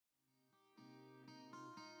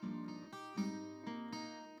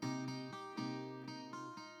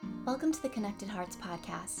Welcome to the Connected Hearts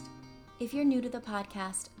podcast. If you're new to the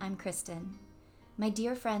podcast, I'm Kristen. My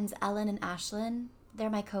dear friends Ellen and Ashlyn,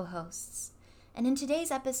 they're my co-hosts. And in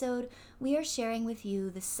today's episode, we are sharing with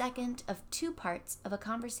you the second of two parts of a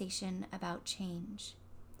conversation about change.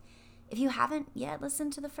 If you haven't yet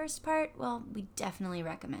listened to the first part, well, we definitely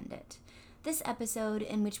recommend it. This episode,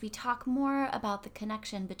 in which we talk more about the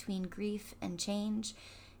connection between grief and change,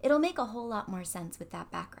 it'll make a whole lot more sense with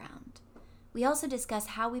that background. We also discuss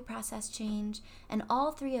how we process change, and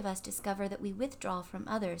all three of us discover that we withdraw from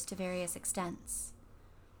others to various extents.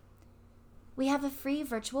 We have a free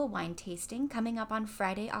virtual wine tasting coming up on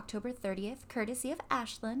Friday, October 30th, courtesy of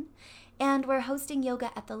Ashlyn, and we're hosting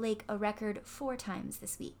yoga at the lake a record 4 times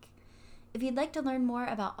this week. If you'd like to learn more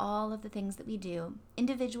about all of the things that we do,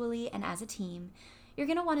 individually and as a team, you're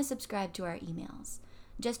going to want to subscribe to our emails.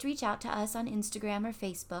 Just reach out to us on Instagram or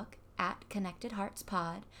Facebook at Connected Hearts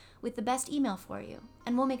Pod with the best email for you,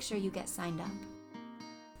 and we'll make sure you get signed up.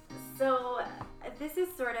 So this is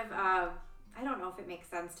sort of, I don't know if it makes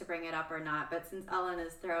sense to bring it up or not, but since Ellen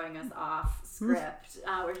is throwing us off script,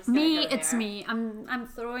 we're just going to go there. It's me. I'm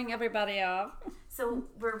throwing everybody off. So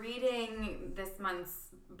we're reading this month's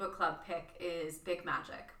book club pick is Big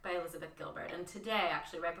Magic by Elizabeth Gilbert. And today,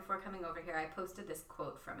 actually, right before coming over here, I posted this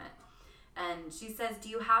quote from it. And she says, "Do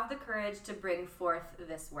you have the courage to bring forth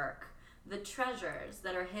this work? The treasures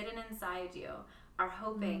that are hidden inside you are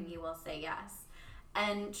hoping you will say yes."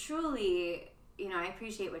 And truly, I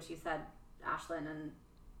appreciate what you said, Ashlyn, and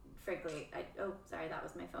frankly, sorry, that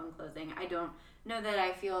was my phone closing. I don't know that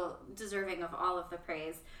I feel deserving of all of the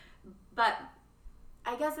praise, but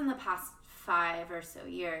I guess in the past 5 or so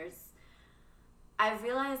years, I've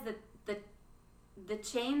realized that the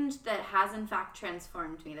change that has in fact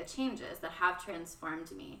transformed me, the changes that have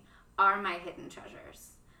transformed me, are my hidden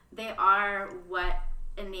treasures. They are what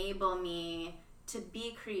enable me to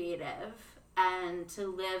be creative and to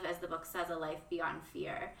live, as the book says, a life beyond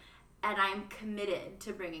fear. And I'm committed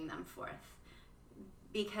to bringing them forth.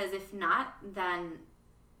 Because if not, then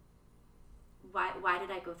why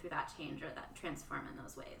did I go through that change or that transform in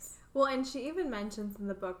those ways? Well, and she even mentions in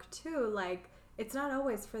the book, too, it's not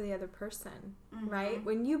always for the other person, right?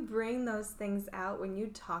 When you bring those things out, when you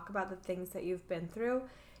talk about the things that you've been through,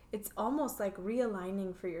 it's almost like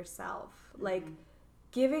realigning for yourself, like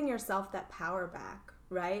giving yourself that power back,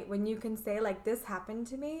 right? When you can say, this happened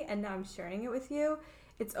to me and now I'm sharing it with you,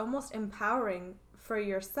 it's almost empowering for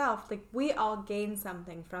yourself. We all gain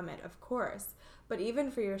something from it, of course, but even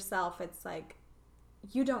for yourself, it's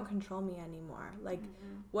you don't control me anymore.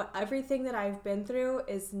 Everything that I've been through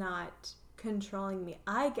is not controlling me.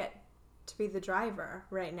 I get to be the driver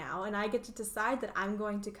right now, and I get to decide that I'm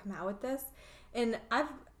going to come out with this. And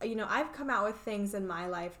I've come out with things in my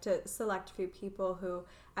life to select few people who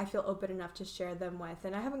I feel open enough to share them with,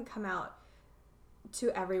 and I haven't come out to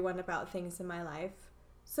everyone about things in my life.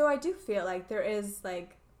 So I do feel like there is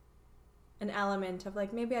an element of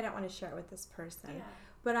maybe I don't want to share it with this person. Yeah.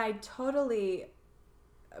 But I totally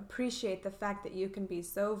appreciate the fact that you can be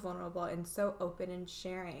so vulnerable and so open in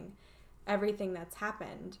sharing everything that's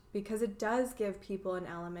happened, because it does give people an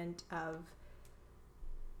element of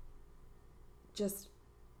just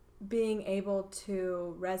being able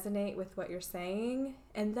to resonate with what you're saying,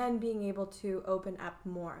 and then being able to open up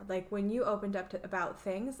more. When you opened up about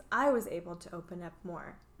things, I was able to open up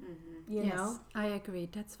more. You know? I agree.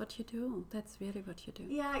 That's what you do. That's really what you do.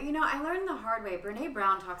 Yeah, I learned the hard way. Brene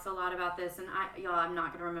Brown talks a lot about this, and I'm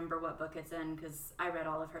not going to remember what book it's in because I read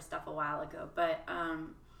all of her stuff a while ago. But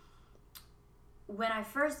when I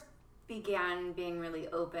first began being really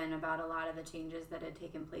open about a lot of the changes that had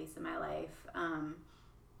taken place in my life,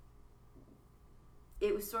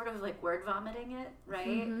 it was sort of like word vomiting it,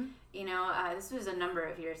 right? This was a number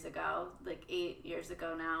of years ago, 8 years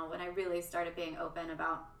ago now, when I really started being open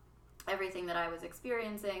about everything that I was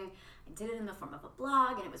experiencing. I did it in the form of a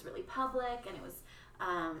blog, and it was really public, and it was,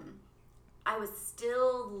 I was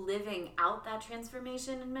still living out that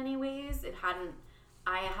transformation in many ways.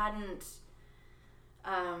 I hadn't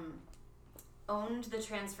owned the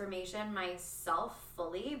transformation myself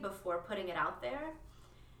fully before putting it out there.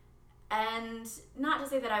 And not to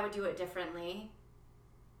say that I would do it differently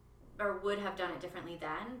or would have done it differently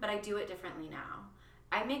then, but I do it differently now.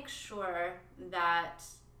 I make sure that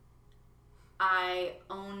I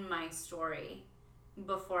own my story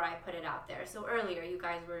before I put it out there. So earlier you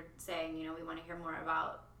guys were saying, we want to hear more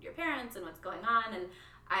about your parents and what's going on, and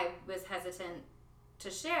I was hesitant to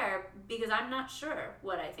share because I'm not sure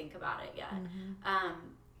what I think about it yet.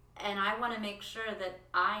 And I want to make sure that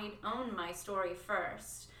I own my story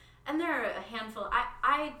first. And there are a handful.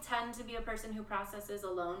 I tend to be a person who processes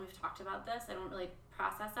alone. We've talked about this. I don't really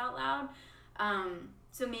process out loud.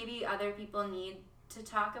 So maybe other people need to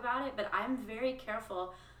talk about it, but I'm very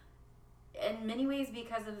careful in many ways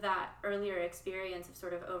because of that earlier experience of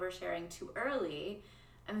sort of oversharing too early.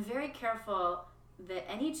 I'm very careful that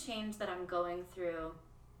any change that I'm going through,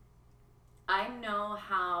 I know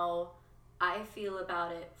how I feel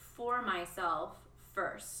about it for myself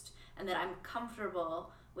first, and that I'm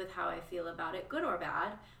comfortable with how I feel about it, good or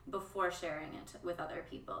bad, before sharing it with other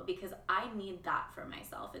people, because I need that for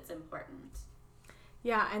myself. It's important.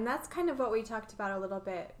 Yeah, and that's kind of what we talked about a little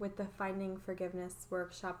bit with the Finding Forgiveness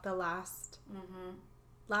workshop the last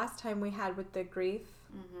time we had with the grief.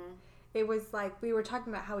 It was like we were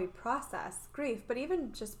talking about how we process grief, but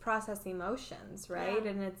even just process emotions, right?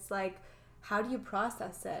 And it's like, how do you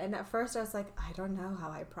process it? And at first I was like, I don't know how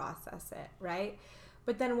I process it, right?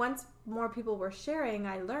 But then once more people were sharing,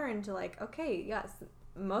 I learned like, okay, yes,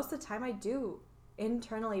 most of the time I do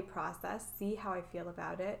internally process, see how I feel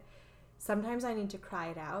about it. Sometimes I need to cry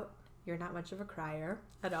it out. You're not much of a crier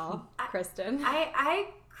at all, Kristen. I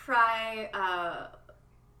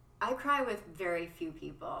cry with very few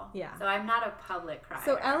people. Yeah. So I'm not a public crier.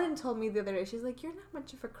 So Ellen told me the other day, she's like, you're not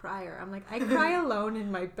much of a crier. I'm like, I cry alone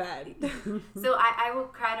in my bed. So I will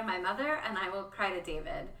cry to my mother and I will cry to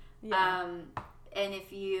David. Yeah. And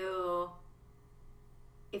if you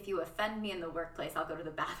offend me in the workplace, I'll go to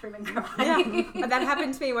the bathroom and cry. Yeah. That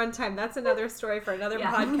happened to me one time. That's another story for another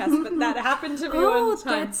podcast, but that happened to me one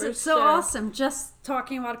time. That's for so sure. awesome. Just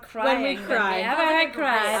talking about crying. When we cry. Whenever I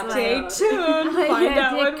cry. Stay tuned. Find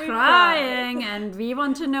out when we crying, and we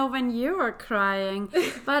want to know when you are crying.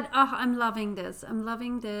 But I'm loving this.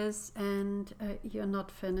 And you're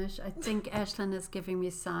not finished. I think Ashlyn is giving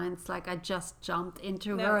me signs like I just jumped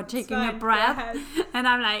into her taking a breath, and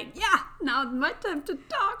I'm like, yeah, now it's my time to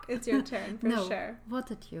talk. It's your turn for sure. What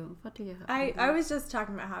do you have? I was just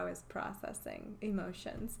talking about how I was processing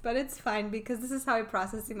emotions, but it's fine because this is how I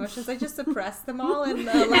process emotions. I just suppress them all and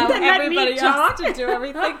allow everybody else to do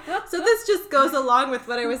everything. So this just goes along with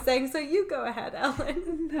what I was saying. So you go ahead,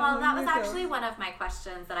 Ellen. Well, that was actually one of my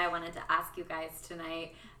questions that I wanted to ask you guys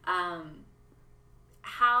tonight.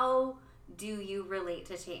 How do you relate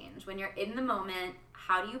to change? When you're in the moment,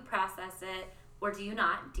 how do you process it? Or do you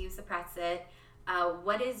not? Do you suppress it?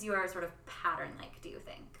 What is your sort of pattern like, do you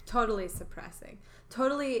think? Totally suppressing.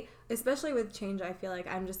 Totally, especially with change, I feel like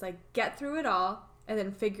I'm just like, get through it all and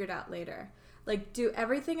then figure it out later. Like, do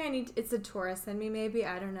everything I need. It's a Taurus in me, maybe.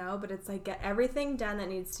 I don't know. But it's like, get everything done that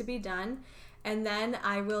needs to be done. And then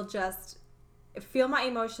I will just feel my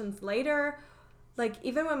emotions later. Like,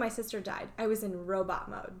 even when my sister died, I was in robot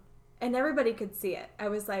mode. And everybody could see it. I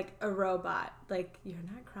was like a robot. Like, you're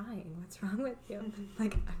not crying. What's wrong with you?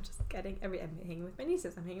 Like, I'm just getting I'm hanging with my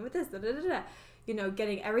nieces. I'm hanging with this. Da, da, da, da. You know,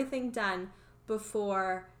 getting everything done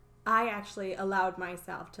before I actually allowed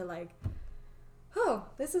myself to like, oh,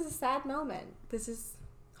 this is a sad moment. This is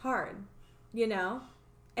hard, you know?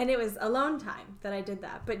 And it was alone time that I did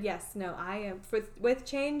that. But yes, no, I am, with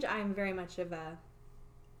change, I'm very much of a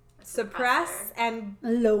suppress and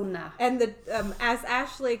loner. And the as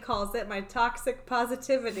Ashley calls it, my toxic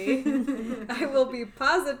positivity. I will be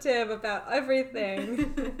positive about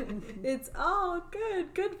everything. It's all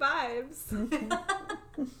good vibes.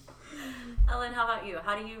 Ellen, how about you?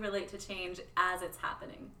 How do you relate to change as it's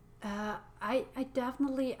happening? I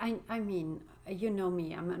definitely, I mean, you know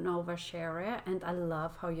me, I'm an oversharer, and I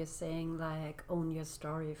love how you're saying, like, own your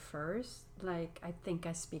story first. Like, I think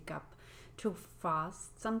I speak up too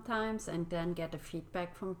fast sometimes and then get the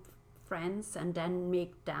feedback from friends and then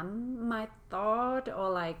make them my thought or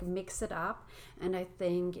like mix it up. And I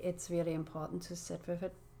think it's really important to sit with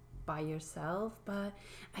it by yourself. But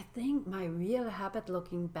I think my real habit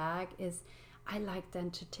looking back is I like then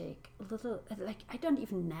to take a little, like, I don't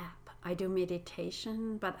even nap. I do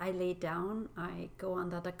meditation, but I lay down, I go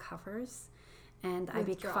under the covers, and I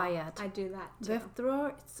be quiet. I do that too. Withdraw.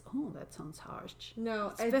 That sounds harsh.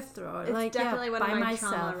 No, it's withdraw. It's like, definitely one of my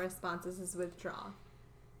myself. trauma responses is withdraw,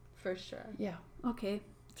 for sure. Yeah. Okay.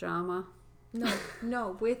 Drama.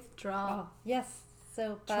 No, withdraw. Oh, yes.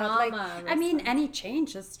 So trauma. I mean, any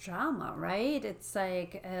change is drama, right? It's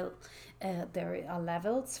like there are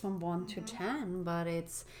levels from 1 to 10, but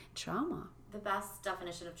it's trauma. The best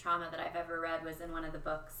definition of trauma that I've ever read was in one of the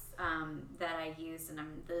books that I used, and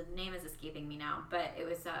the name is escaping me now, but it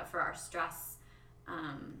was for our stress.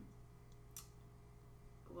 Oh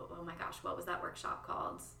my gosh, what was that workshop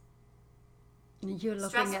called? You're looking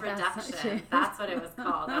stress at reduction. That's what it was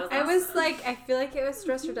called. I feel like it was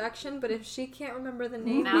stress reduction, but if she can't remember the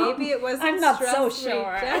name, maybe it wasn't. I'm not stress so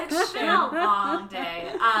sure. It's been a long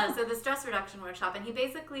day. So the stress reduction workshop, and he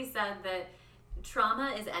basically said that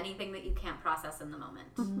trauma is anything that you can't process in the moment.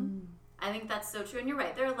 I think that's so true. And you're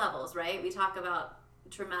right, there are levels, right? We talk about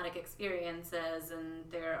traumatic experiences, and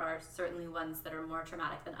there are certainly ones that are more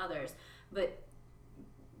traumatic than others. But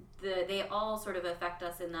they all sort of affect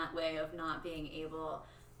us in that way of not being able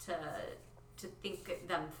to think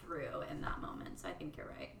them through in that moment. So I think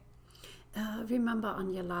you're right. Remember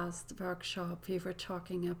on your last workshop, we were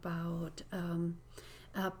talking about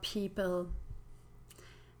people,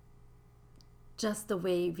 just the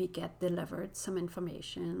way we get delivered some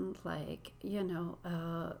information, like,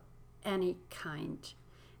 any kind.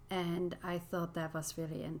 And I thought that was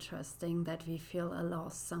really interesting, that we feel a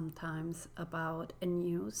loss sometimes about a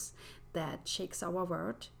news that shakes our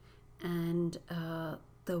world, and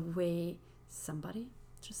the way somebody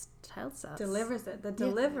just tells us. Delivers it. The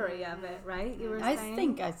delivery of it, right? You were saying? I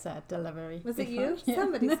think I said delivery. Was it before. you? Yeah.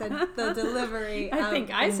 Somebody said the delivery. I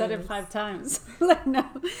think I said it 5 times. Like, no.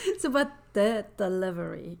 So, but the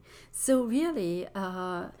delivery. So really,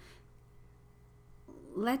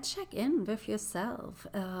 let's check in with yourself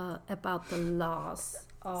about the loss.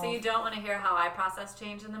 So you don't want to hear how I process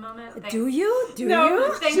change in the moment? Thanks. Do you?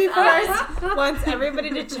 No, Thanks, she Ellen. first wants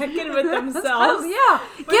everybody to check in with Oh, themselves. yeah.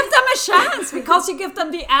 Give them a chance, because you give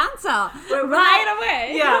them the answer right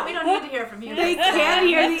away. Yeah. We don't need to hear from you. They can't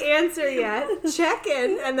hear the answer yet. Check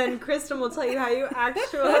in, and then Kristen will tell you how you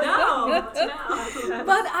actually No.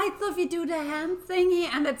 But I thought we do the hand thingy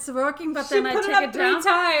and it's working, but She then I put it take up it 3 down.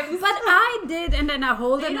 times. But I did, and then I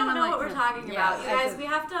hold it, You and don't I'm know like, what we're talking yeah, about. You I guys, do.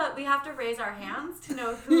 we have to raise our hands to know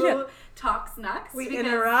who Yeah. talks next. We because-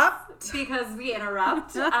 interrupt. Because we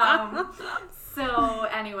interrupt. So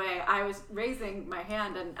anyway, I was raising my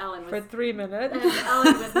hand and Ellen For was 3 minutes. and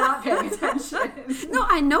Ellen was not paying attention. No,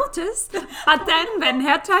 I noticed. But then when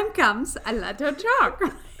her time comes, I let her talk.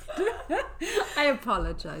 I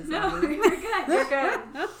apologize. No, Emily. you're good. You're good.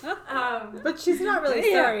 But she's not really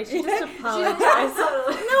Yeah. sorry. She just apologized.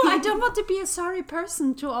 No, I don't want to be a sorry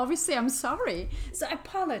person to obviously I'm sorry. So I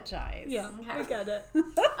apologize. Yeah, Okay. I get it.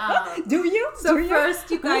 Do you? So Do you?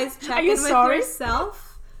 first, you guys check Are you in with sorry?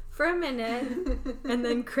 yourself for a minute, and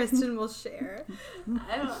then Kristen will share.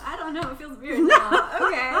 I don't know. It feels weird now.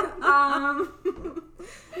 Okay.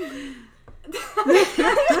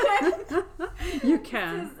 You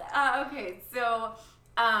can. Okay, so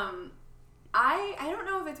I don't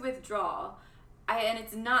know if it's withdrawal, and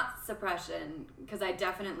it's not suppression, because I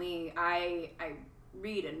definitely I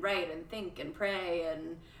read and write and think and pray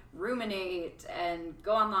and ruminate and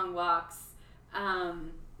go on long walks,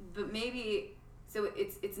 but maybe so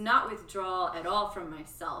it's not withdrawal at all from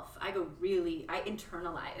myself. I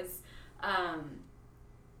internalize.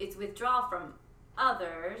 It's withdrawal from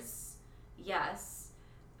others, yes.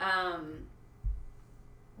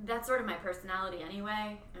 That's sort of my personality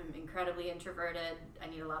anyway. I'm incredibly introverted. I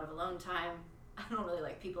need a lot of alone time. I don't really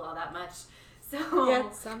like people all that much. So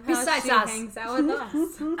Yet somehow Besides she us. hangs out with us.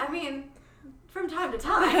 I mean, from time to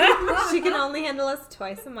time. She can only handle us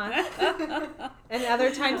twice a month, and other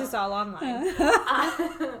times it's all online.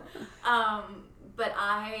 But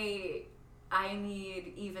I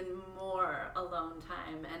need even more alone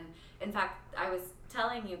time. And in fact, I was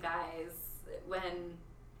telling you guys when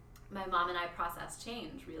my mom and I process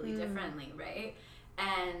change really differently, right?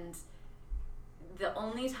 And the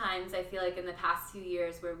only times I feel like in the past few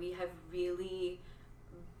years where we have really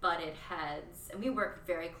butted heads, and we work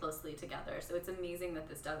very closely together, so it's amazing that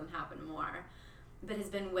this doesn't happen more, but has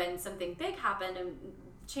been when something big happened and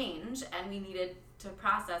change, and we needed to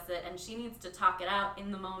process it, and she needs to talk it out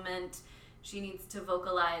in the moment. She needs to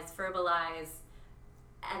vocalize, verbalize,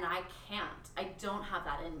 and I can't. I don't have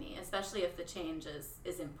that in me, especially if the change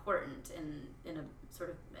is important in a sort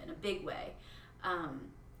of in a big way.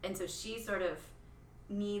 And so she sort of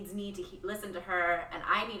needs me to listen to her, and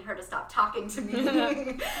I need her to stop talking to me.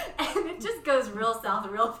 And it just goes real south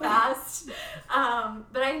real fast.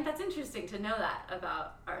 But I think that's interesting to know that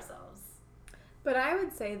about ourselves. But I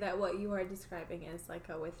would say that what you are describing is like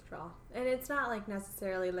a withdrawal. And it's not like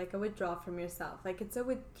necessarily like a withdrawal from yourself. Like it's a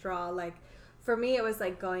withdrawal, like for me it was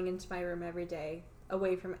like going into my room every day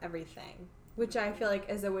away from everything, which I feel like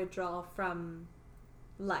is a withdrawal from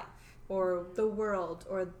life or the world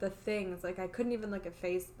or the things. Like I couldn't even look at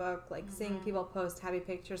Facebook, like seeing people post happy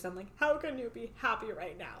pictures. I'm like, how can you be happy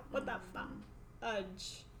right now? What the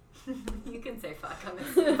fudge? You can say fuck on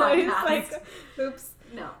this It's podcast. like, oops.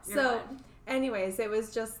 No, you're So, fine. anyways, it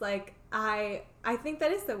was just like I think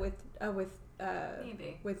that is the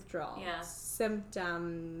Maybe. withdrawal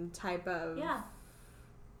symptom type of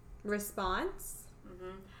response.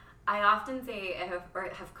 Mm-hmm. I often say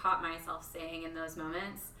have caught myself saying in those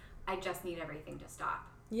moments, I just need everything to stop.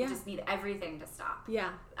 Yeah. I just need everything to stop.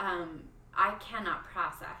 Yeah. I cannot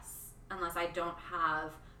process unless I don't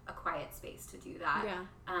have a quiet space to do that.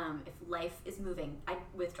 Yeah. If life is moving, I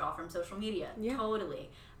withdraw from social media. Yeah. Totally.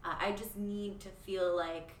 I just need to feel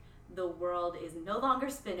like the world is no longer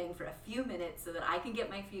spinning for a few minutes so that I can get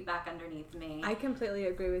my feet back underneath me. I completely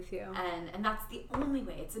agree with you. And that's the only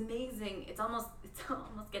way. It's amazing. It's almost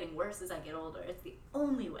getting worse as I get older. It's the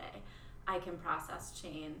only way I can process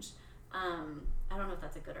change. I don't know if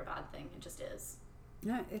that's a good or bad thing. It just is.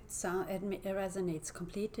 No, it resonates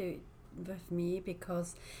completely with me,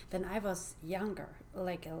 because when I was younger,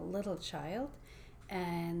 like a little child,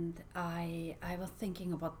 and I was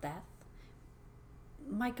thinking about death.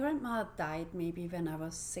 My grandma died maybe when I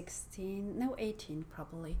was 18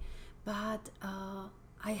 probably, but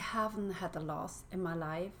I haven't had a loss in my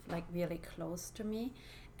life like really close to me.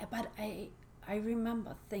 But I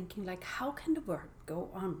remember thinking, like, how can the world go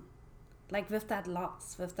on? Like with that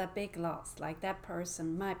loss, with that big loss, like that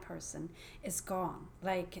person, my person is gone.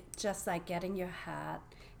 Like just like getting your head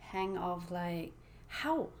hang off, like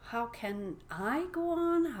how can I go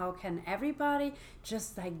on? How can everybody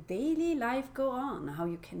just like daily life go on? How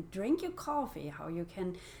you can drink your coffee, how you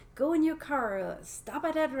can go in your car, stop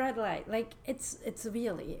at that red light. Like it's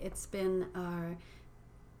been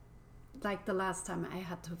like the last time I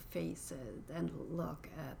had to face it and look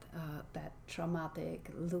at that traumatic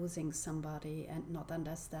losing somebody and not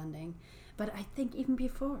understanding. But I think even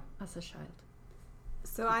before as a child.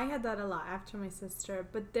 So I had that a lot after my sister,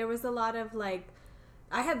 but there was a lot of like,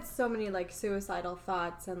 I had so many like suicidal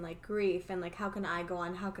thoughts and like grief and like how can I go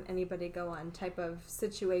on, how can anybody go on type of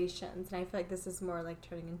situations. And I feel like this is more like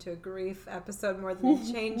turning into a grief episode more than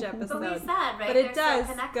a change episode. But we said, right? But it They're does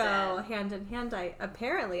so go hand in hand. I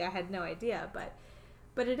had no idea,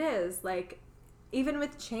 but it is like, even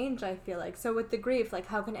with change, I feel like, so with the grief, like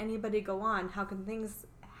how can anybody go on? How can things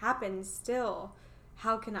happen still?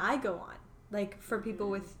 How can I go on? Like for people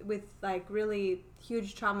with like really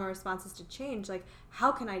huge trauma responses to change, like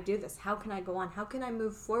how can I do this? How can I go on? How can I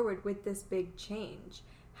move forward with this big change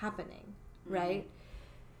happening, right?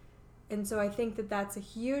 And so I think that that's a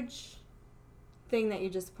huge thing that you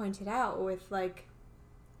just pointed out with like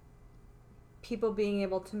people being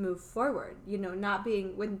able to move forward, you know, not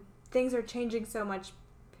being, when things are changing so much,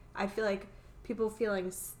 I feel like people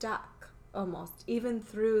feeling stuck almost, even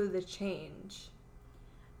through the change.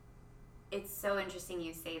 It's so interesting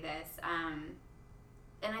you say this,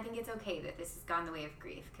 and I think it's okay that this has gone the way of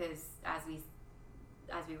grief, because as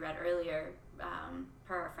we read earlier,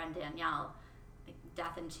 per our friend Danielle, like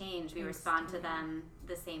death and change, we respond to them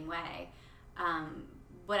the same way.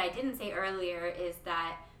 What I didn't say earlier is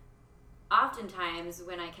that oftentimes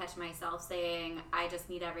when I catch myself saying, I just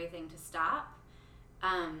need everything to stop,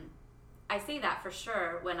 I say that for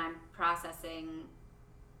sure when I'm processing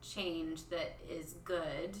change that is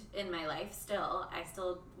good in my life still. I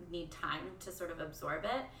still need time to sort of absorb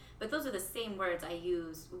it. But those are the same words I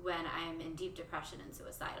use when I'm in deep depression and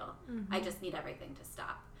suicidal. I just need everything to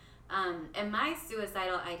stop. And my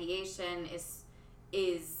suicidal ideation is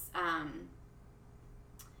it's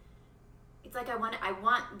like I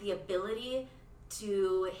want the ability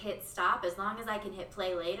to hit stop as long as I can hit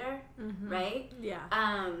play later, right? Yeah.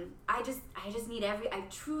 I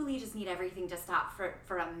truly just need everything to stop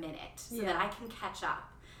for a minute so that I can catch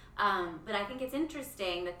up. But I think it's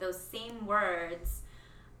interesting that those same words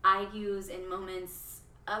I use in moments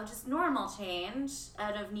of just normal change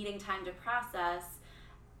and of needing time to process,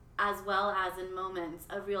 as well as in moments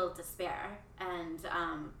of real despair and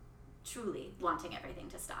truly wanting everything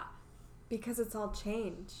to stop. Because it's all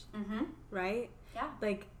change, right? Yeah.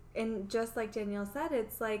 Like, and just like Danielle said,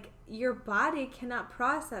 it's like your body cannot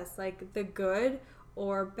process like the good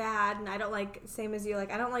or bad. And I don't like, same as you,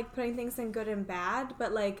 like I don't like putting things in good and bad,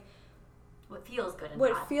 but like what feels good and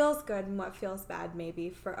what bad. feels good and what feels bad maybe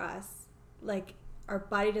for us, like our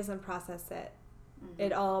body doesn't process it.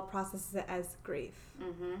 It all processes it as grief,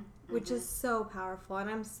 which is so powerful. And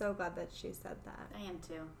I'm so glad that she said that. I am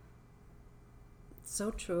too.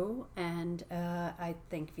 So true, and I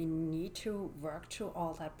think we need to work through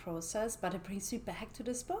all that process, but it brings me back to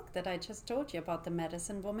this book that I just told you about, The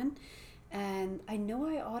Medicine Woman. And I know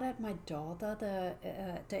I ordered my daughter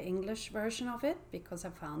the English version of it because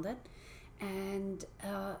I found it, and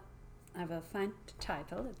I will find the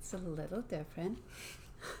title. It's a little different.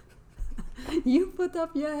 You put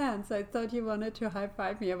up your hands. I thought you wanted to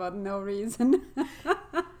high-five me about no reason.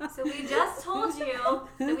 So we just told you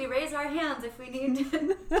that we raise our hands if we need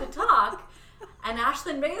to talk. And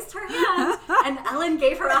Ashlyn raised her hand, and Ellen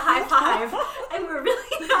gave her a high five. And we're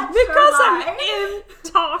really not sure because why. I'm in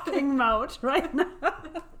talking mode right now.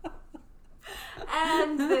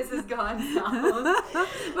 And this is gone south.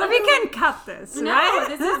 But we can cut this, No, right?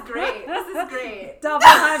 this is great. This is great. Double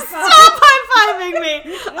high five. Stop high-fiving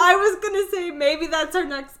me. I was going to say maybe that's our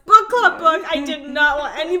next book club book. I did not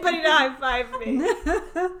want anybody to high-five me.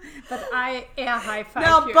 But I air high five.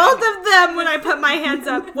 Now, you both anyway. of them, when I put my hands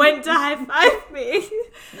up, went to high-five me.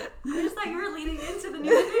 I just thought you were leading into the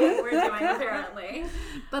new thing we're doing, apparently.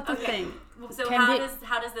 But the thing. So Can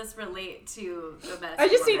how does this relate to the medicine? I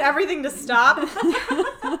just need woman? everything to stop.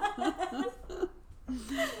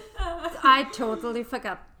 I totally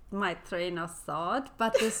forgot my train of thought,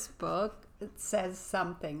 but this book it says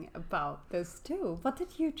something about this too. What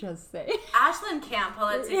did you just say? Ashlyn can't pull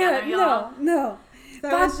it together, y'all. no.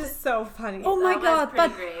 That was just so funny. Oh my That was god, pretty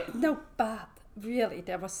but great. no, but really,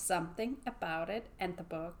 there was something about it and the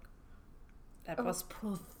book that was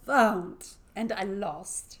profound, and I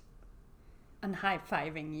lost on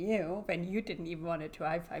high-fiving you when you didn't even want to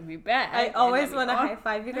high-five me back. I always And want to then we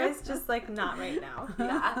high-five you guys, just like not right now.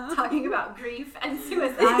 Yeah, talking about grief and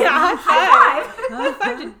suicide. Yeah, High five.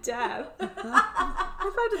 High-five to death.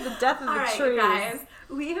 High-five to the death of All the right, trees. guys.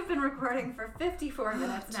 We have been recording for 54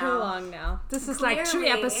 minutes now. Too long now. This is like 3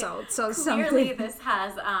 Clearly- episodes, so Clearly, something. this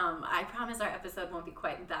has. I promise our episode won't be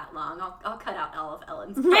quite that long. I'll cut out all of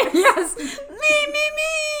Ellen's parts. Yes, me.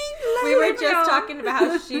 We were Let it just go. talking about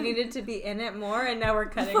how she needed to be in it more, and now we're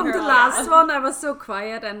cutting From her the all last out. one, I was so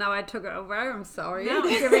quiet, and now I took over. I'm sorry. No, it's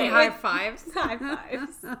Giving great. high fives. High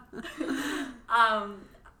fives.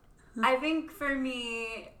 I think for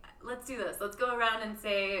me, let's do this. Let's go around and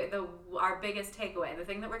say our biggest takeaway, the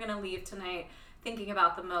thing that we're going to leave tonight thinking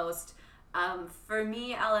about the most. For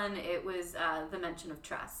me, Ellen, it was the mention of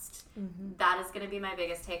trust. Mm-hmm. That is going to be my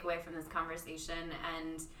biggest takeaway from this conversation,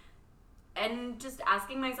 and just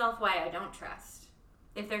asking myself why I don't trust.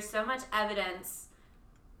 If there's so much evidence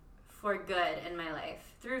for good in my life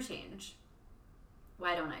through change,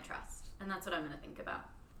 why don't I trust? And that's what I'm going to think about.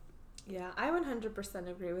 Yeah, I 100%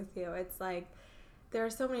 agree with you. It's like there are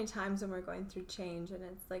so many times when we're going through change, and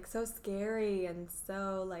it's like so scary and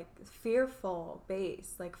so like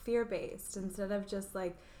fear-based instead of just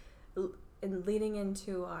like in leading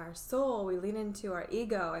into our soul. We lean into our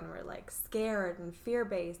ego and we're like scared and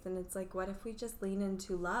fear-based, and it's like, what if we just lean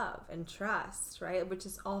into love and trust, right? Which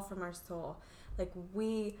is all from our soul. Like,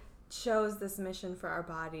 we chose this mission for our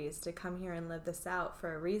bodies to come here and live this out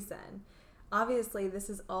for a reason. Obviously, this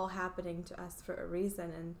is all happening to us for a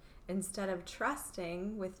reason, and instead of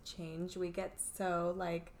trusting with change, we get so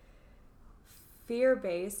like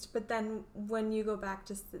fear-based. But then when you go back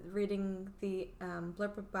to reading the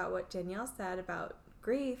blurb about what Danielle said about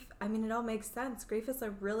grief, I mean, it all makes sense. Grief is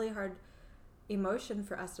a really hard emotion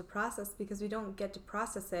for us to process because we don't get to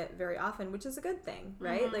process it very often, which is a good thing,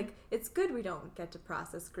 right? Mm-hmm. Like, it's good we don't get to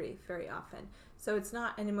process grief very often. So it's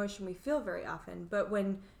not an emotion we feel very often. But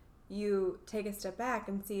when you take a step back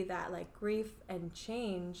and see that like grief and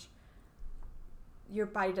change, your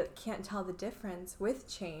body can't tell the difference with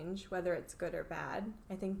change, whether it's good or bad.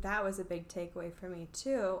 I think that was a big takeaway for me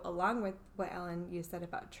too, along with what Ellen, you said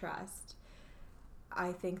about trust.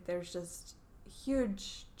 I think there's just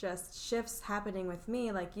huge shifts happening with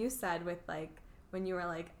me, like you said, with like when you were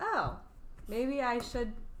like, oh, maybe I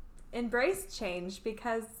should embrace change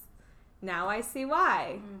because now I see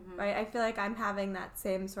why, right? I feel like I'm having that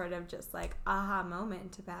same sort of just like aha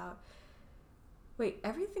moment about, wait,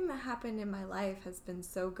 everything that happened in my life has been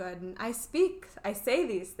so good. And I say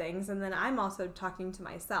these things, and then I'm also talking to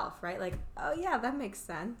myself, right? Like, oh yeah, that makes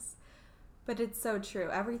sense. But it's so true.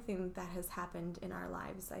 Everything that has happened in our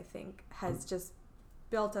lives, I think, has just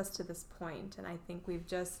built us to this point. And I think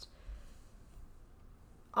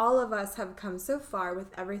all of us have come so far with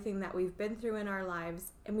everything that we've been through in our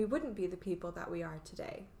lives, and we wouldn't be the people that we are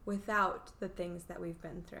today without the things that we've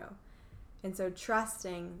been through. And so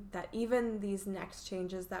trusting that even these next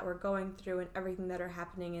changes that we're going through and everything that are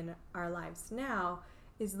happening in our lives now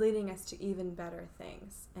is leading us to even better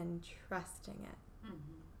things, and trusting it.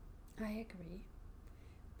 Mm-hmm. I agree.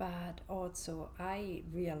 But also, I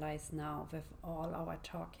realize now with all our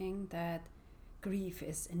talking that grief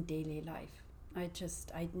is in daily life.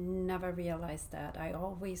 I never realized that. I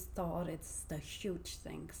always thought it's the huge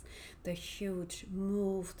things, the huge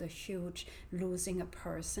move, the huge losing a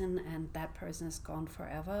person and that person is gone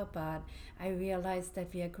forever. But I realized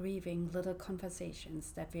that we are grieving little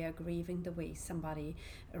conversations, that we are grieving the way somebody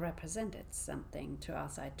represented something to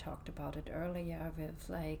us. I talked about it earlier with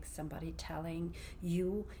like somebody telling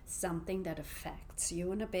you something that affects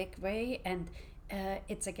you in a big way. And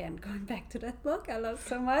it's again going back to that book I love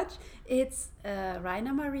so much. It's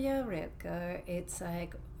Rainer Maria Rilke. It's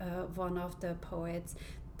like one of the poets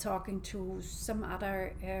talking to some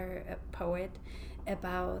other poet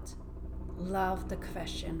about love the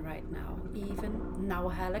question right now. Even now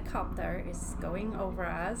a helicopter is going over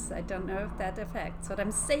us. I don't know if that affects what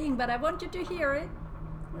I'm saying, but I want you to hear it.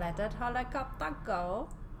 Let that helicopter go.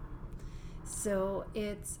 So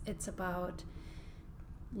it's about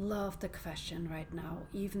love the question right now,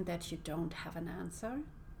 even that you don't have an answer,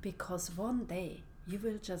 because one day you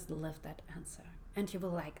will just live that answer and you will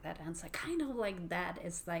like that answer. Kind of like that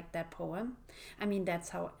is like that poem. I mean, that's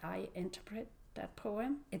how I interpret that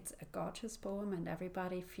poem. It's a gorgeous poem and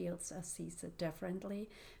everybody feels or sees it differently.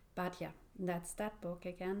 But yeah, that's that book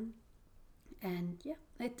again. And yeah,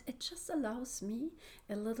 it just allows me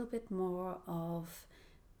a little bit more of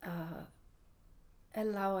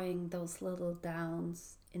allowing those little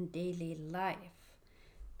downs in daily life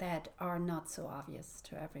that are not so obvious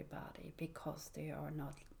to everybody because they are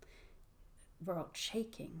not world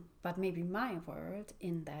shaking, but maybe my world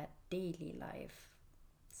in that daily life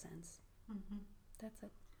sense. That's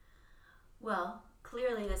it. Well,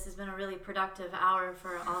 clearly this has been a really productive hour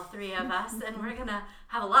for all three of us, and we're gonna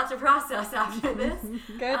have a lot to process after this.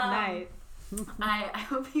 Good night. I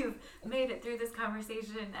hope you've made it through this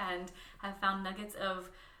conversation and have found nuggets of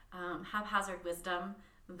haphazard wisdom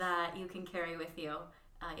that you can carry with you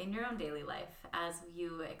in your own daily life as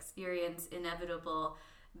you experience inevitable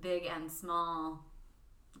big and small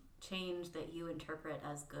change that you interpret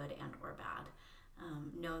as good and or bad.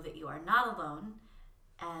 Know that you are not alone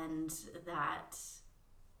and that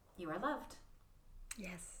you are loved.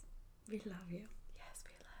 Yes, we love you. Yes,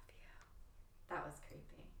 we love you. That was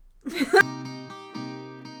creepy.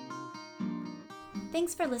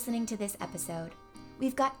 Thanks for listening to this episode.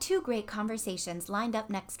 We've got 2 great conversations lined up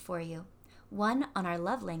next for you. One on our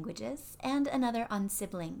love languages and another on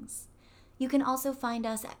siblings. You can also find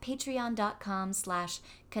us at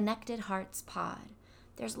patreon.com/connectedheartspod.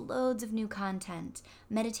 There's loads of new content,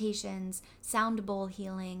 meditations, sound bowl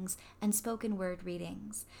healings, and spoken word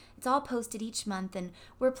readings. It's all posted each month, and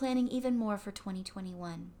we're planning even more for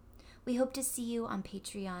 2021. We hope to see you on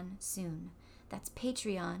Patreon soon. That's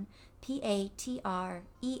Patreon,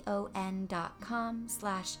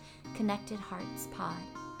 patreon.com/connectedheartspod.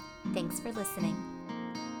 Thanks for listening.